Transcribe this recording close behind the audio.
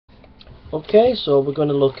Okay, so we're going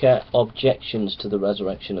to look at objections to the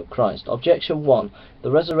resurrection of Christ. Objection 1.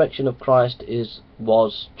 The resurrection of Christ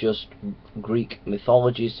was just Greek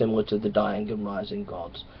mythology, similar to the dying and rising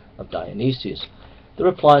gods of Dionysius. The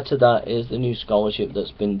reply to that is the new scholarship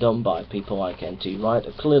that's been done by people like N.T. Wright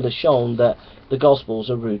have clearly shown that the Gospels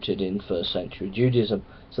are rooted in 1st century Judaism,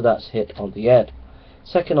 so that's hit on the head.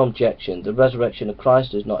 Second objection, the resurrection of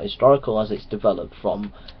Christ is not historical as it's developed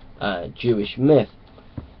from Jewish myth.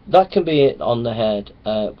 That can be hit on the head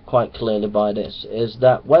quite clearly by this, is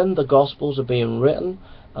that when the Gospels are being written,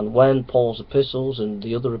 and when Paul's epistles and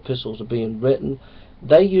the other epistles are being written,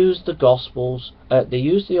 they use the Gospels, they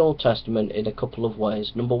use the Old Testament in a couple of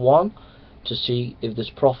ways. Number one, to see if there's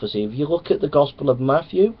prophecy. If you look at the Gospel of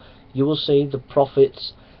Matthew, you will see the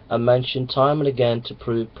prophets are mentioned time and again to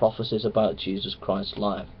prove prophecies about Jesus Christ's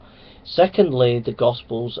life. Secondly, the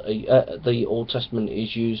Gospels, the Old Testament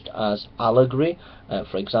is used as allegory.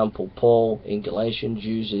 For example, Paul in Galatians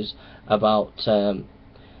uses about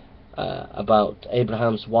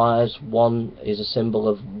Abraham's wives. One is a symbol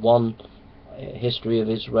of one history of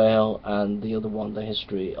Israel, and the other one the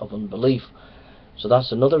history of unbelief. So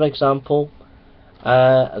that's another example.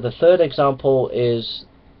 The third example is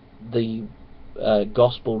the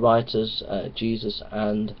Gospel writers, Jesus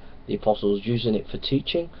and the apostles, using it for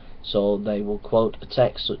teaching. So they will quote a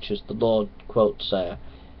text such as the Lord quotes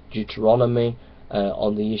Deuteronomy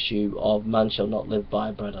on the issue of man shall not live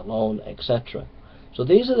by bread alone, etc. So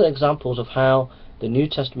these are the examples of how the New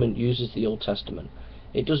Testament uses the Old Testament.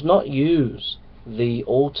 It does not use the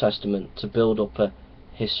Old Testament to build up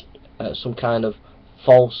some kind of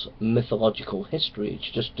false mythological history.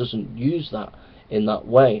 It just doesn't use that in that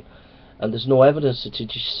way, and there's no evidence to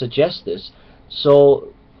suggest this.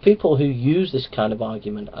 So people who use this kind of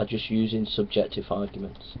argument are just using subjective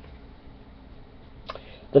arguments.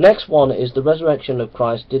 The next one is the resurrection of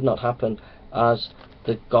Christ did not happen as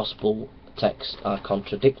the gospel texts are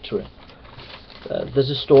contradictory. There's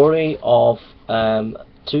a story of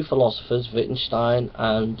two philosophers, Wittgenstein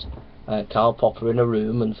and Karl Popper, in a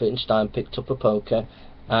room, and Wittgenstein picked up a poker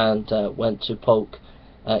and went to poke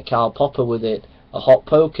Karl Popper with it, a hot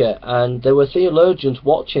poker, and there were theologians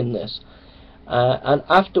watching this. And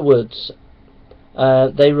afterwards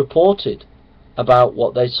they reported about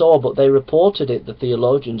what they saw, but they reported it, the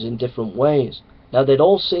theologians, in different ways. Now they'd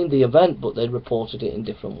all seen the event, but they reported it in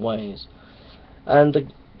different ways.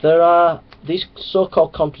 And there are these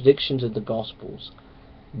so-called contradictions in the Gospels.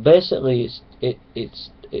 Basically it's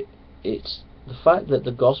the fact that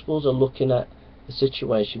the Gospels are looking at the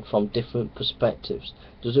situation from different perspectives.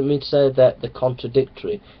 Doesn't mean to say that they're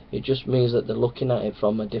contradictory, it just means that they're looking at it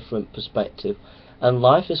from a different perspective. And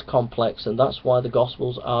life is complex, and that's why the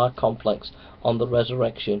Gospels are complex on the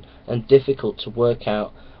resurrection and difficult to work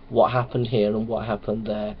out what happened here and what happened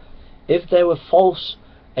there. If they were false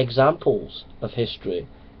examples of history,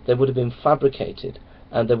 they would have been fabricated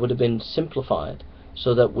and they would have been simplified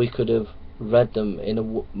so that we could have read them in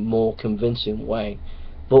a more convincing way.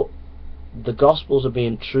 But the Gospels are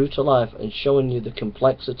being true to life and showing you the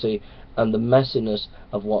complexity and the messiness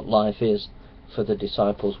of what life is for the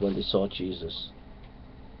disciples when they saw Jesus.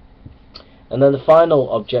 And then the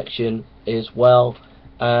final objection is, well,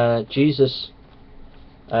 Jesus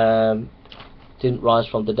didn't rise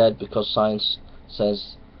from the dead because science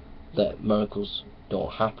says that miracles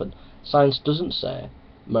don't happen. Science doesn't say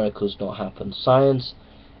miracles don't happen. Science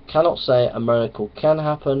cannot say a miracle can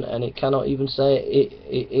happen, and it cannot even say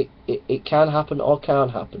it can happen or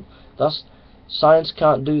can't happen. Science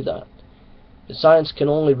can't do that. Science can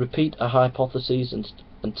only repeat a hypothesis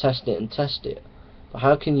and test it. But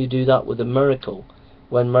how can you do that with a miracle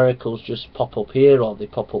when miracles just pop up here or they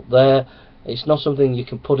pop up there? It's not something you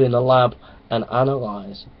can put in a lab and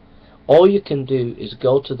analyze. All you can do is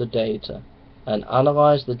go to the data and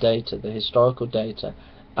analyze the data, the historical data,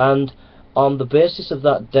 and on the basis of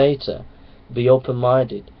that data be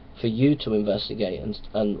open-minded for you to investigate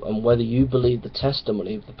and whether you believe the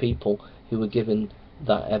testimony of the people who were given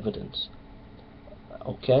that evidence.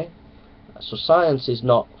 Okay? So science is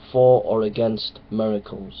not for or against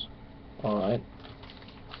miracles. Alright?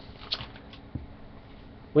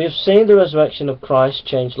 We have seen the resurrection of Christ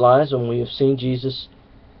change lives, and we have seen Jesus'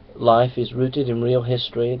 life is rooted in real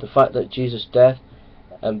history. The fact that Jesus' death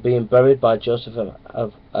and being buried by Joseph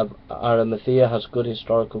of Arimathea has good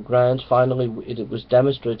historical grounds. Finally, it was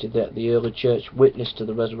demonstrated that the early church witnessed to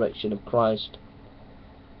the resurrection of Christ.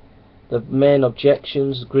 The main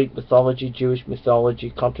objections, Greek mythology, Jewish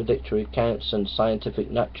mythology, contradictory accounts, and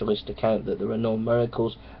scientific naturalist account that there are no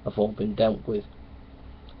miracles, have all been dealt with.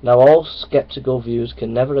 Now, all skeptical views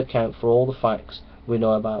can never account for all the facts we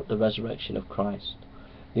know about the resurrection of Christ.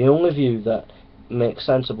 The only view that makes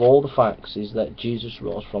sense of all the facts is that Jesus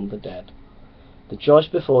rose from the dead. The choice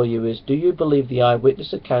before you is, do you believe the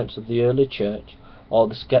eyewitness accounts of the early church or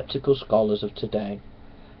the skeptical scholars of today?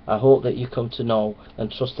 I hope that you come to know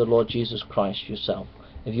and trust the Lord Jesus Christ yourself.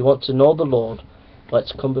 If you want to know the Lord,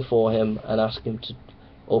 let's come before him and ask him to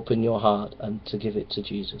open your heart and to give it to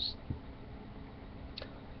Jesus.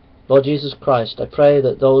 Lord Jesus Christ, I pray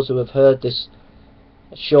that those who have heard this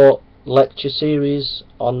short lecture series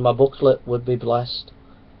on my booklet would be blessed,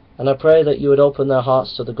 and I pray that you would open their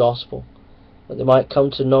hearts to the gospel, that they might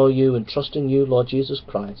come to know you and trust in you, Lord Jesus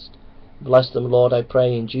Christ. Bless them, Lord, I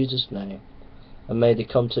pray in Jesus' name, and may they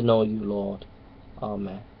come to know you, Lord.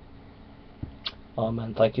 Amen.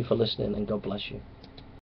 Amen. Thank you for listening, and God bless you.